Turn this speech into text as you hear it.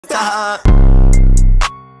JalenTAHA.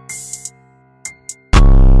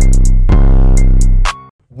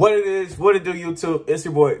 What it is, what it do, YouTube? It's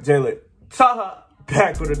your boy JalenTAHA,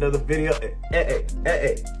 back with another video. Hey.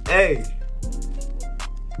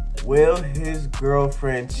 Will his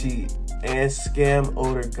girlfriend cheat and scam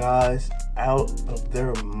older guys out of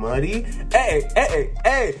their money? Hey,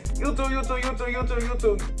 YouTube,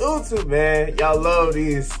 man. Y'all love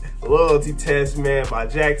these loyalty tests, man, by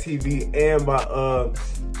Jack TV and by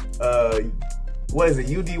what is it,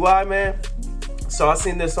 UDY, man? So I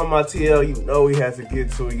seen this on my TL. You know we had to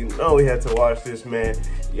get to it. You know we had to watch this, man.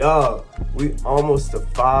 Y'all, we almost to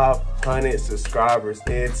 500 subscribers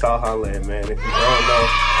in Taha Land, man. If you don't know,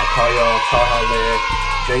 I call y'all Taha Land,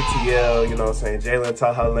 JTL, you know what I'm saying,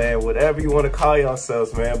 JalenTAHA Land, whatever you want to call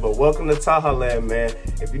yourselves, man. But welcome to Taha Land, man.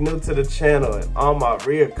 If you're new to the channel and all my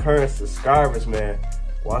reoccurring subscribers, man,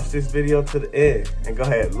 watch this video to the end and go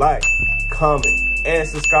ahead, like, comment, and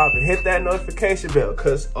subscribe, and hit that notification bell,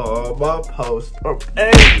 because all my posts are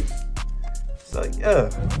paid. So yeah,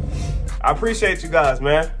 I appreciate you guys,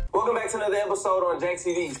 man. Welcome back to another episode on Jack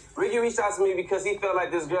TV. Ricky reached out to me because he felt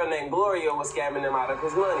like this girl named Gloria was scamming him out of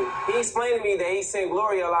his money. He explained to me that he sent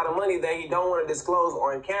Gloria a lot of money that he don't want to disclose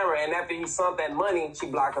on camera, and after he sent that money, she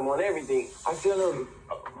blocked him on everything. I sent her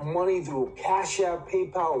money through Cash App,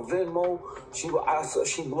 PayPal, Venmo. She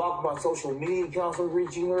blocked my social media accounts from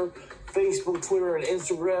reaching her. Facebook, Twitter, and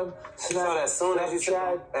Instagram. So as soon as you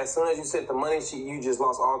sent the money, you just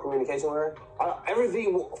lost all communication with her?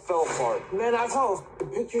 Everything fell apart. Man, I saw a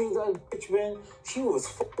picture of that bitch, man. She was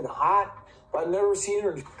fucking hot, but I've never seen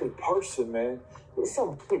her in person, man. It was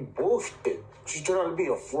some fucking bullshit. She turned out to be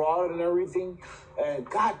a fraud and everything. And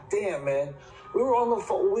goddamn, man. We were on the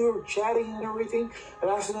phone, we were chatting and everything, and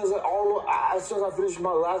as soon as I finished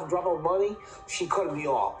my last drop of money, she cut me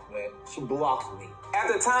off, man. She blocked me.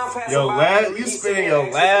 After time passed You spending your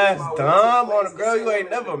last dime on a girl you ain't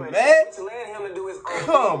never met? Come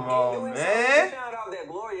on, man. He found out that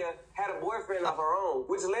Gloria had a boyfriend of her own,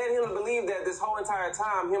 which led him to believe that this whole entire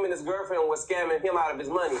time, him and his girlfriend was scamming him out of his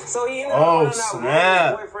money. So he ended up finding out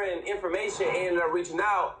Gloria's boyfriend information and ended up reaching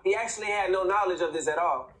out. He actually had no knowledge of this at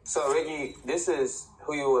all. So Ricky, this is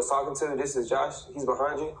who you was talking to. This is Josh. He's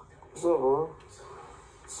behind you. What's up, bro?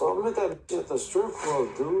 So I met that bitch at the strip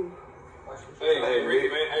club, dude. Hey, Ricky,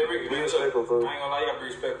 man. Hey, Ricky, Be man. respectful, bro. I ain't gonna lie, you gotta be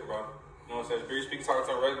respectful, bro. You know what I'm saying? Be speaking, talking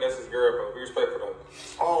to her, that's his girl, bro. Be respectful, though.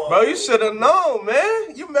 Oh, Bro, you should have known,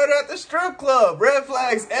 man. You met her at the strip club. Red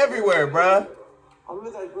flags everywhere, bro. I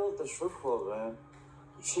met that girl at the strip club, man.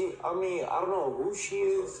 I don't know who she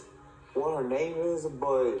is, what her name is,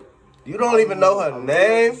 but... You don't even know her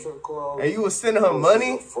name? And you was sending her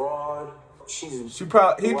money? She's a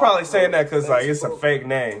fraud. He probably saying that because like it's a fake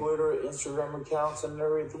name. Twitter, Instagram accounts and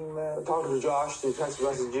everything, man. I talked to Josh through text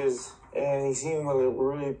messages, and he seemed like a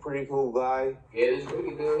really pretty cool guy. Yeah, this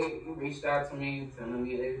Ricky dude, he reached out to me, telling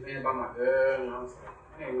me everything about my girl, and I was like,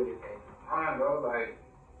 I ain't really taking mine, bro. Like,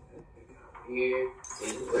 yeah,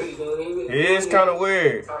 it's Ricky dude. It is kind of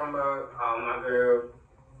weird. Talking about my girl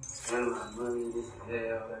spending my money, this and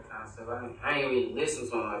that, all that kind of stuff. I ain't really listened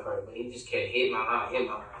to him at first, but he just kept hitting my line.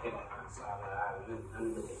 So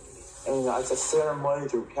I'm looking at this. And I just sent her money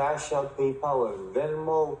through Cash App, PayPal, and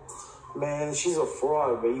Venmo. Man, she's a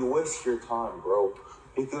fraud, man. You waste your time, bro.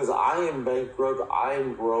 Because I am bankrupt. I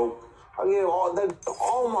am broke. I get all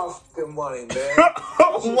my fucking money, man.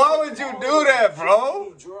 Why would you do that,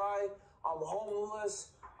 bro? Dry. I'm homeless.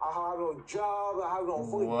 I have no job. I have no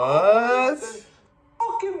food. What?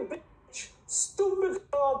 Fucking bitch. Stupid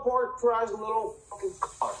park crash little fucking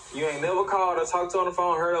car. You ain't never called or talked to her on the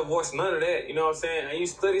phone, heard her voice, none of that. You know what I'm saying? And you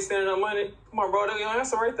study sending her money? Come on, bro, that's your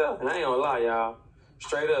answer right there. And I ain't gonna lie, y'all.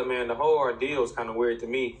 Straight up, man, the whole ordeal is kind of weird to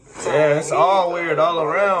me. Yeah, it's all weird all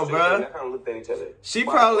around, bro. I kind of looked at each other. She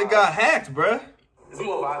probably got hacked, bro. It's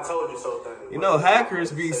more of I told you so thing. You know,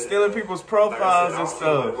 hackers be stealing people's profiles and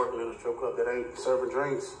stuff. Working in a strip club that ain't serving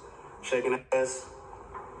drinks, shaking ass,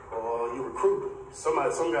 or you recruiting.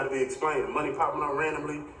 Something got to be explained. Money popping up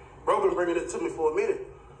randomly. Bro been bringing it to me for a minute.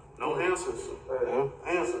 No answers.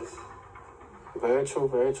 Answers. Very true,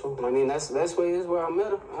 very true. I mean, that's where I met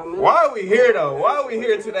her. Why are we here, though? Why are we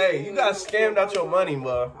here today? You got scammed out your money,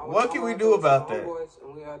 bro. What can we do about that?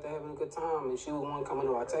 And we out there having a good time, and she was one coming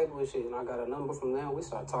to our table and shit, and I got a number from them. We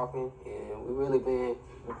started talking, and we really been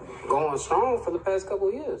going strong for the past couple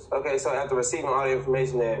of years. Okay, so after receiving all the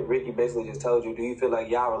information that Ricky basically just told you, do you feel like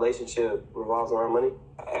y'all relationship revolves around money?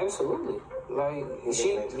 Absolutely. Like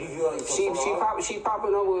she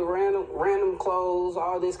popping up with random clothes,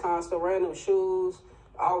 all this kind of stuff, random shoes,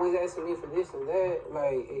 always asking me for this and that.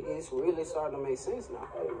 Like it's really starting to make sense now.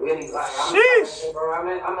 Really, like, bro, I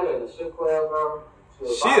met her in the strip club, bro.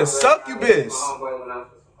 She a succubus.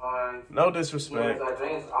 No disrespect.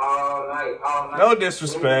 No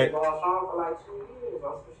disrespect.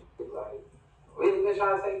 Really been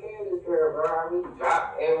trying to take care of this girl, bro. I really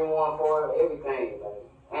dropped everyone for her, everything. Like,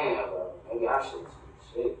 damn, bro. Maybe I should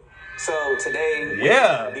shit. So today,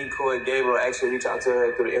 yeah, Decoy Gabriel actually reached out to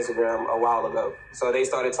her through the Instagram a while ago. So they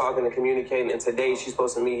started talking and communicating, and today she's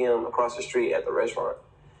supposed to meet him across the street at the restaurant.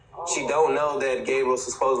 She don't know that Gabriel's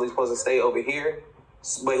supposedly supposed to stay over here,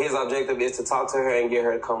 but his objective is to talk to her and get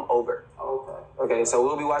her to come over. Okay, so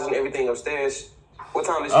we'll be watching everything upstairs. What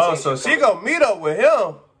time is she? Oh, so she gonna meet up with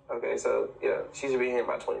him. Okay, so yeah, she should be here in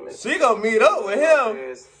about 20 minutes. She gonna meet up with him.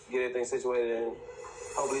 Get everything situated and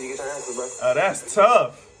hopefully you get your answers, bro. Oh, that's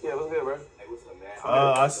tough. Yeah, what's good, bro? Hey, what's up, man?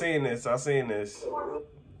 I seen this.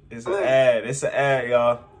 It's an ad. It's an ad,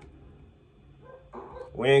 y'all.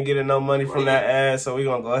 We ain't getting no money from that ad, so we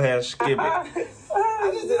gonna go ahead and skip it. I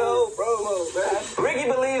just did a whole promo, man. Ricky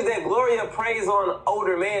believes that Gloria preys on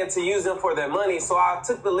older men to use them for their money, so I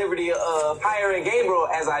took the liberty of hiring Gabriel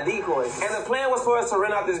as our decoy. And the plan was for us to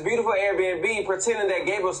rent out this beautiful Airbnb, pretending that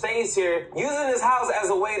Gabriel stays here, using this house as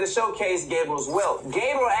a way to showcase Gabriel's wealth.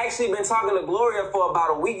 Gabriel actually been talking to Gloria for about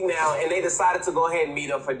a week now, and they decided to go ahead and meet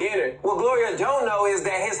up for dinner. What Gloria don't know is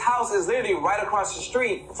that his house is literally right across the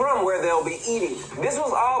street from where they'll be eating. This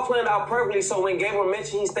was all planned out perfectly, so when Gabriel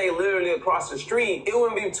mentioned he stayed literally across the street, it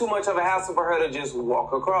wouldn't be too much of a hassle for her to just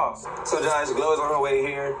walk across. So Josh, Gloria's on her way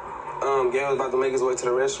here. Gabriel's about to make his way to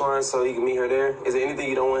the restaurant so he can meet her there. Is there anything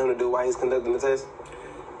you don't want him to do while he's conducting the test?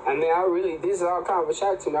 I mean, this is all kind of a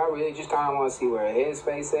shock to me. I really just kind of want to see where her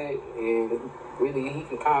headspace at, and really he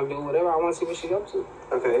can kind of do whatever. I want to see what she's up to.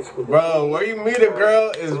 Okay. Bro, where you meet a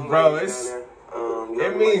girl is, bro,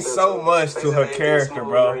 it means so much to her character,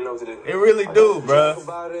 bro. It really do, bro.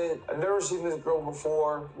 About it. I've never seen this girl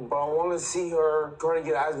before, but I want to see her trying to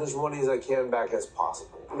get as much money as I can back as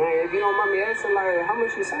possible. Man, if you don't mind me asking, like, how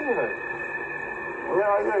much you sending her? Yeah,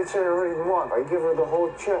 I gotta tell her every month. I give her the whole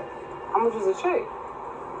check. How much is the check?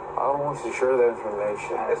 I don't want you to share that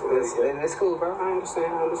information. That's cool, bro. I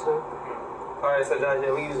understand. All right, so Josh,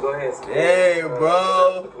 yeah, we can just go ahead and hey,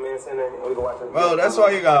 bro. Command center, and we can watch it. Bro, that's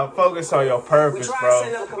why you gotta focus on your purpose, we bro. To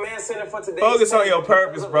send up command center for today. Focus on your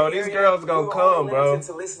purpose, bro. These girls gonna come, bro.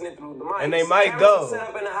 And they might go.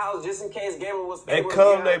 They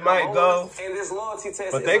come, they might go.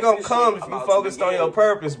 But they gonna come if you focused on your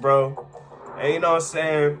purpose, bro. And you know what I'm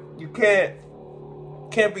saying? You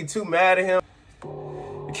can't be too mad at him.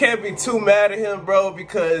 You can't be too mad at him, bro,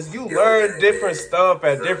 because you learn different stuff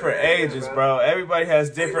at different ages, bro. Everybody has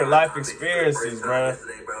different life experiences, bro.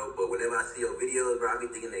 But whenever I see your videos, bro, I be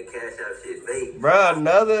thinking that cash out shit fake. Bro,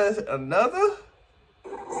 another?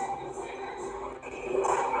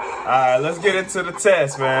 Alright, let's get into the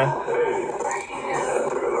test, man.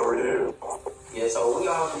 Yeah, so we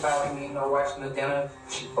all about, watching the dinner.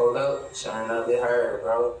 She pulled up, sure enough, it her,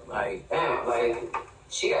 bro. Like, damn, like,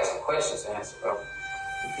 she got some questions to answer, bro.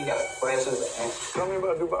 You got some questions to answer. Tell me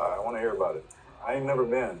about Dubai. I want to hear about it. I ain't never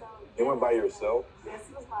been. You went by yourself? This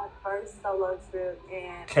was my first solo trip,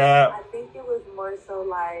 and Cap. I think it was more so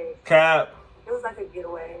like... Cap. It was like a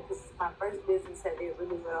getaway. This is my first business that did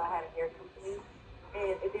really well. I had a hair company,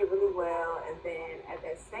 and it did really well. And then at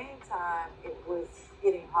that same time, it was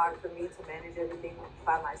getting hard for me to manage everything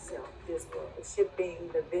by myself. Just the shipping,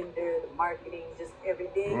 the vendor, the marketing, just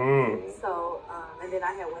everything. So, and then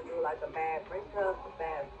I had went through like a bad breakup, a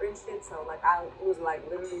bad friendship. So like it was like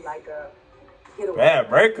literally like a getaway. Bad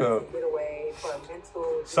breakup. Getaway for a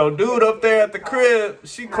mental. So dude up there at the crib,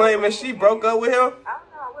 she claiming she broke up with him? I don't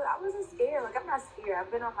know. I wasn't scared. Like, I'm not scared. I've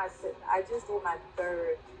been on I just did my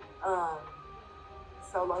third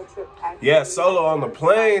solo trip. Yeah, solo on the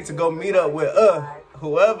plane to go meet up with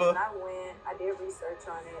whoever. When I went, I did research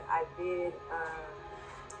on it. I did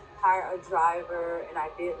hire a driver, and I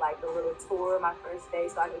did like a little tour my first day,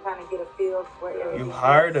 so I could kind of get a feel for everything. You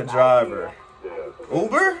hired a driver.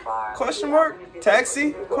 Uber? Question mark?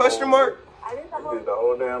 Taxi? Question mark? I did the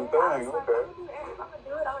whole damn thing. Okay. I'm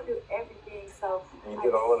gonna do everything. So you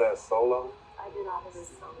did all of that solo? I did all of this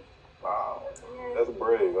solo. Wow, that's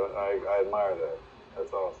brave. I admire that.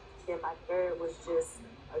 That's awesome. Yeah, my third was just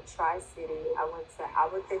a tri-city. I went to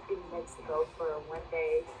Albuquerque, New Mexico for 1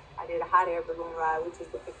 day. I did a hot air balloon ride, which is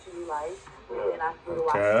the picture you like. And then I flew to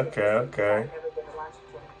Washington. Okay. I've never been to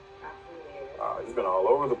Washington. I flew there. You've been all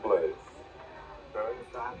over the place. Okay.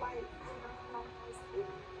 So I like,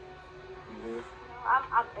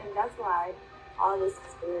 and that's why all this is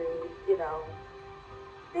very,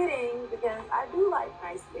 fitting, because I do like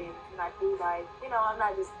nice things, and I do like, I'm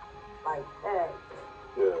not just like that.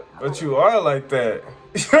 Yeah. But you are like that.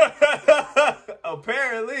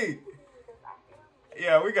 Apparently.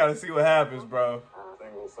 Yeah, we gotta see what happens, bro.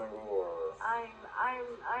 Single, or I'm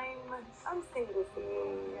single.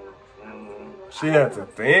 She had to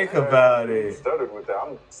think about You it. stuttered with that.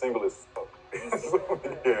 I'm single as fuck.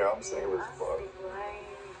 Yeah, I'm single as fuck.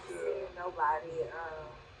 Nobody.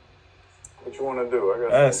 What you want to do? I got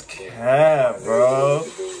That's cap, bro.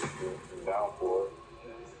 Down for it.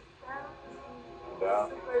 Down.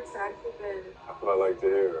 Super attractive and. That's what I like to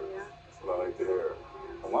hear. Yeah. That's what I like to hear.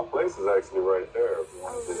 Well, my place is actually right there. If you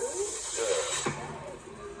want to Really?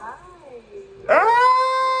 Yeah. Ah!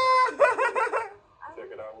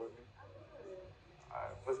 Check it out with me. All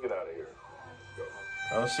right, let's get out of here.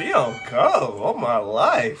 Oh, she on go. Oh, my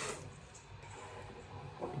life.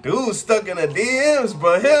 Dude stuck in the DMs,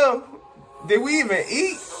 but him, did we even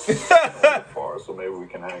eat? Far, so maybe we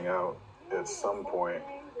can hang out at some point.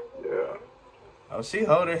 Yeah. Oh, she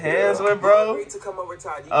holding hands with bro? To come over to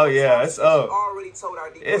our Oh, yeah, it's up. already told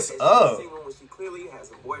our It's that up. she's single when she clearly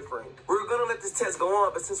has a boyfriend. We were going to let this test go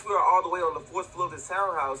on, but since we are all the way on the 4th floor of this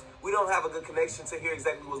townhouse, we don't have a good connection to hear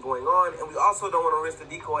exactly what's going on, and we also don't want to risk the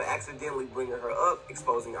decoy accidentally bringing her up,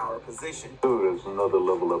 exposing our position. Dude, there's another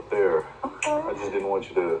level up there. I just didn't want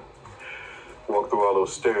you to walk through all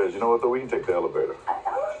those stairs. You know what, though? We can take the elevator.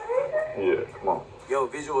 Yeah, come on. Yo,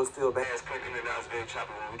 visual is still bad. Clicking and out, been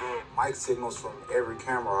chopping what we doing. Mic signals from every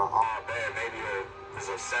camera are all Bad, maybe there's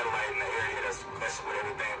a satellite in the area that's messing with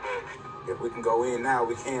everything, but If we can go in now,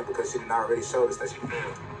 we can because she done already showed us that she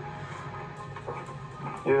failed.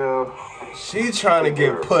 Yeah. She trying to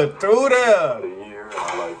get put through there. A year, and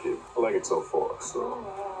I like it. I like it so far, so.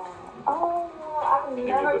 Oh, I've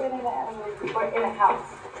never been in an elevator before in a house.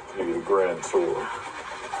 Give you the grand tour.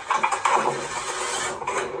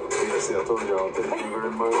 Yeah, see, I told you I don't thank you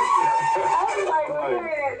very much. I was like, wait a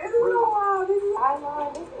minute, this is so wild.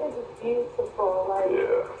 This is beautiful. Like,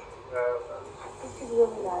 Yeah. this is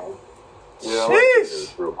really nice. Yeah, I like it.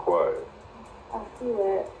 It's real quiet. I see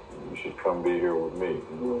that. You should come be here with me.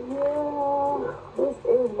 Yeah, this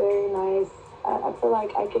is very nice. I feel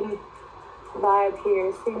like I can vibe here.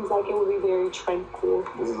 It seems like it would be very tranquil.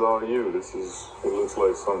 This is all you. It looks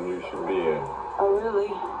like something you should be in. Oh, really?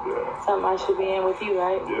 Yeah. Something I should be in with you,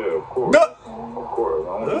 right? Yeah, of course. No. Of course. I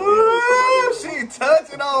want to be She with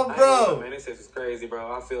touching on bro. Man, this is crazy,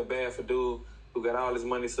 bro. I feel bad for dude who got all his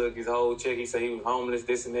money sucked, his whole check. He said he was homeless,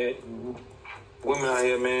 this and that. Women out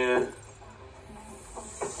here, man.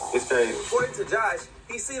 It's crazy. according to Josh,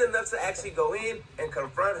 he's seen enough to actually go in and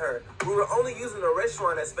confront her. We were only using a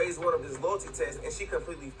restaurant as phase 1 of his loyalty test, and she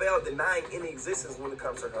completely failed, denying any existence when it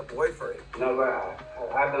comes to her boyfriend. No, bro,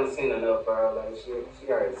 I've been seen enough, bro. Like, she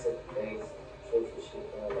already said the things, trips and shit,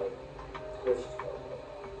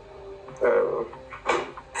 bro. Like,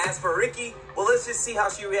 As for Ricky, well, let's just see how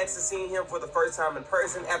she reacts to seeing him for the first time in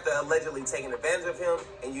person after allegedly taking advantage of him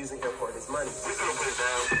and using him for his money.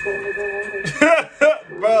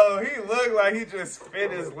 Bro, he looked like he just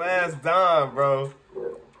spent his last dime, bro.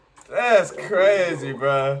 That's crazy,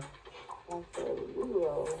 bro.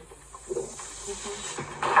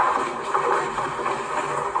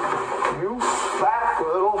 You fat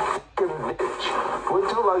little fucking bitch. Wait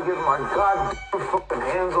till I get my goddamn fucking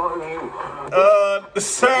hands on you.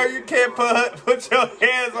 Sir, you can't put your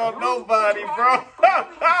hands on nobody, bro.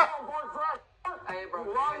 Hey, bro.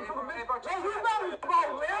 You better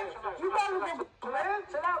go, man. You better go, man.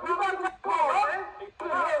 Chill out, you better go, man.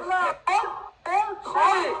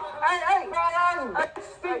 Hey, fat ass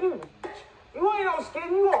stinky bitch. You ain't no skin,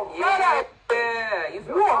 you a fat ass. Yeah, you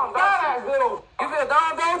feel You a fat ass little. You feel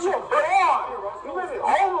dumb, don't you? You really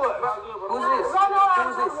homeless. Who's this?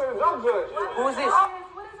 Who's this? I'm good. Who is this?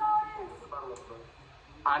 What is all this?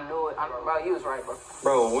 I knew it. Bro, you was right, bro.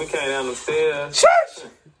 Bro, when we came down the stairs, Shush!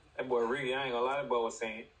 that boy Ricky, I ain't gonna lie, that boy was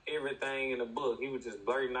saying everything in the book. He was just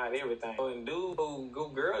blurting out everything. And dude, who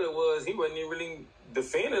girl it was, he wasn't even really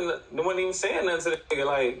defending, wasn't even saying nothing to the nigga.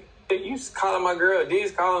 Like, you calling my girl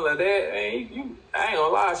this, calling her that, and you I ain't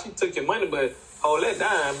gonna lie, she took your money, but hold that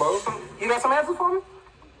down, bro. You got some answers for me?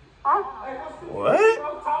 Huh? What?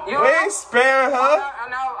 You We ain't sparing her. I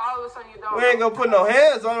know all of a sudden you don't. We ain't gonna put no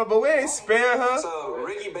hands on her, but we ain't sparing her. So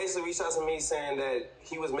Ricky basically reached out to me saying that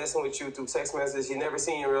he was messing with you through text message. He never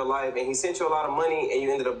seen you in real life, and he sent you a lot of money, and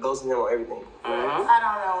you ended up ghosting him on everything. I don't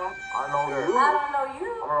know. I know you. I don't know you.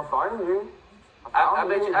 I'm gonna find you. I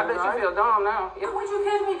bet you feel dumb now. Yeah. What you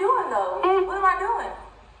catch me doing though? What am I doing?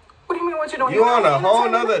 What do you mean what you doing? You on a whole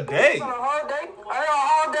nother date. On a whole date? I ain't on a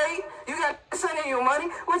whole date. You got sending you money.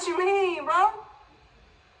 What you mean, bro?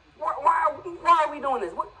 Why are we doing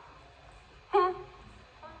this? What?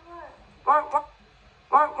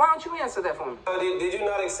 Why don't you answer that for me? Did you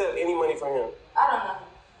not accept any money from him? I don't know.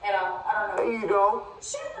 At all. I don't know. There you go.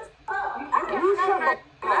 Shut the f You should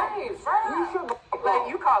names, like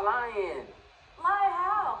you call lying. Lie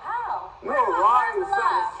how? How? You're lying.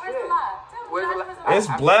 Where's the lie? Where's the lie? It's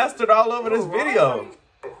blasted all over this video.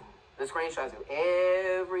 The screenshots of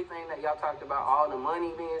everything that y'all talked about, all the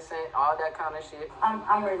money being sent, all that kind of shit.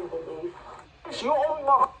 I'm ready to leave. You owe me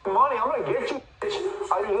my money. I'm gonna get you, bitch. You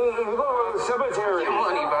go to the cemetery. Your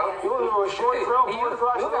money, bro. You go to a short trail, you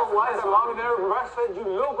little life that mom never breastfed you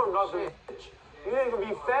milk or nothing, bitch. You ain't gonna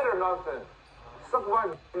be fed or nothing. Suck my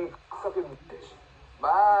dick, sucking bitch.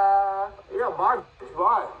 Bye. Yeah, bye, bitch.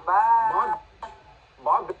 Bye. Bye.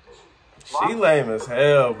 Bye, bitch. She lame as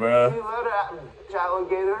hell, bro. See you later, bitch,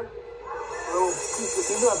 alligator. Little piece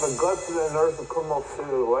of, you got the guts and the nerve to come up to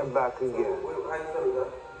right back again.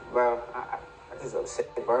 Bro, I just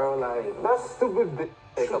upset, bro. Like, that's stupid bitch.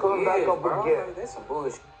 She coming back up bro. again. That's some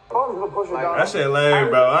bullshit. I'm gonna push her down. That shit lame,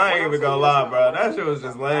 bro. I ain't even gonna lie, bro. That shit was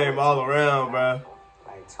just lame all around, bro.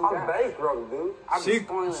 I'm bankrupt, dude.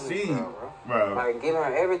 Bro. Like, giving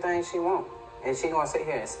her everything she want. And she gonna sit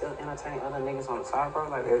here and still entertain other niggas on the side, bro.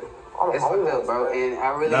 Like, it's fucked up, bro. And I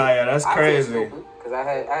really... Nah, yeah, that's crazy. Because I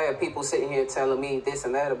had people sitting here telling me this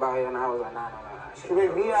and that about her, and I was like, nah. She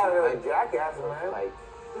made me out of a jackass, man. Like,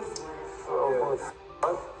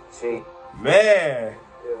 she... Man.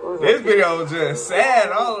 This video was just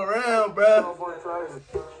sad all around, bro.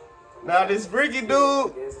 Now, this Ricky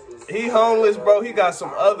dude, he homeless, bro. He got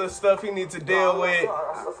some other stuff he needs to deal with.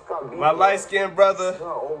 My light-skinned brother.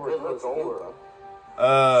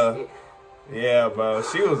 Yeah, bro.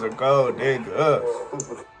 She was a gold digger.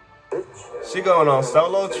 She going on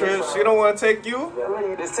solo trips. She don't want to take you.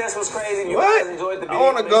 This test was crazy. You What? guys enjoyed the video. I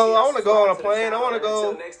want to go. I want to go on a plane. I want to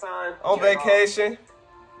go on vacation.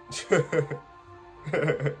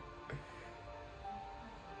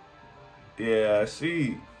 Yeah,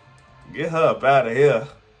 she get her up out of here.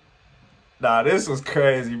 Nah, this was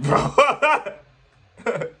crazy, bro.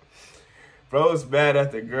 Bro's mad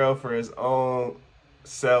at the girl for his own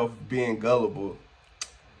self being gullible.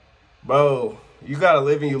 Bro, you gotta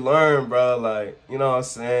live and you learn, bro. Like, you know what I'm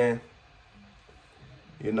saying?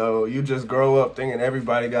 You know, you just grow up thinking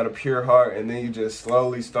everybody got a pure heart, and then you just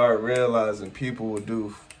slowly start realizing people will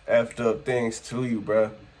do effed up things to you, bro.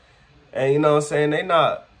 And you know what I'm saying? They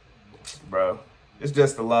not, bro. It's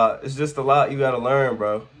just a lot. It's just a lot you gotta learn,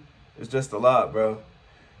 bro. It's just a lot, bro.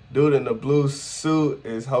 Dude in the blue suit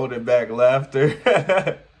is holding back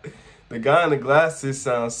laughter. The guy in the glasses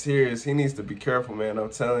sounds serious. He needs to be careful, man. I'm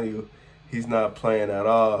telling you, he's not playing at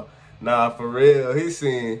all. Nah, for real. He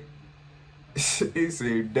seemed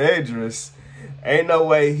dangerous. Ain't no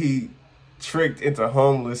way he tricked into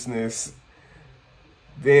homelessness,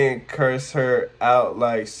 then curse her out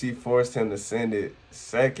like she forced him to send it.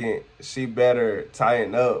 Second, she better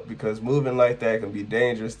tighten up because moving like that can be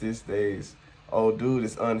dangerous these days. Old dude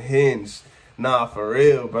is unhinged. Nah, for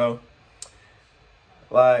real, bro.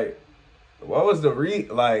 Like, what was the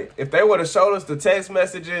like, if they would have showed us the text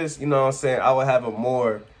messages, you know what I'm saying, I would have a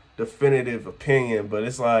more definitive opinion. But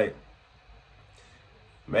it's like,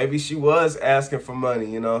 maybe she was asking for money,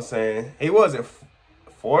 you know what I'm saying? He wasn't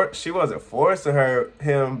she wasn't forcing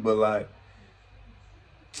him, but like,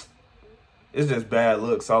 it's just bad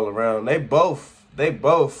looks all around. They both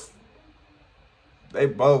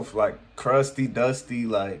like crusty, dusty,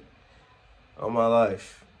 like, oh my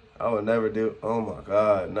life. I would never do, oh my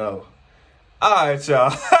God, no. All right,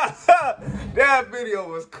 y'all. That video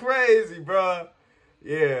was crazy, bro.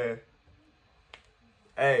 Yeah.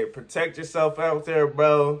 Hey, protect yourself out there,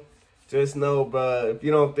 bro. Just know, bro, if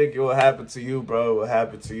you don't think it will happen to you, bro, it will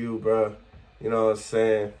happen to you, bro. You know what I'm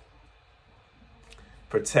saying?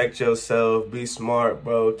 Protect yourself. Be smart,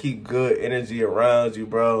 bro. Keep good energy around you,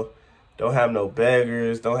 bro. Don't have no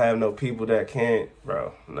beggars. Don't have no people that can't,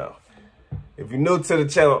 bro. No. If you're new to the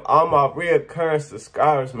channel, all my reoccurring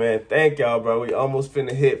subscribers, man, thank y'all, bro. We almost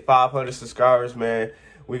finna hit 500 subscribers, man.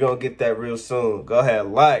 We gonna get that real soon. Go ahead,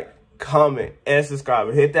 like, comment, and subscribe.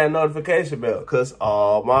 And hit that notification bell, because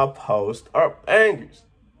all my posts are bangers.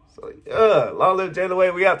 So, yeah, long live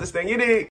JalenTAHA. We out this thing. You dig?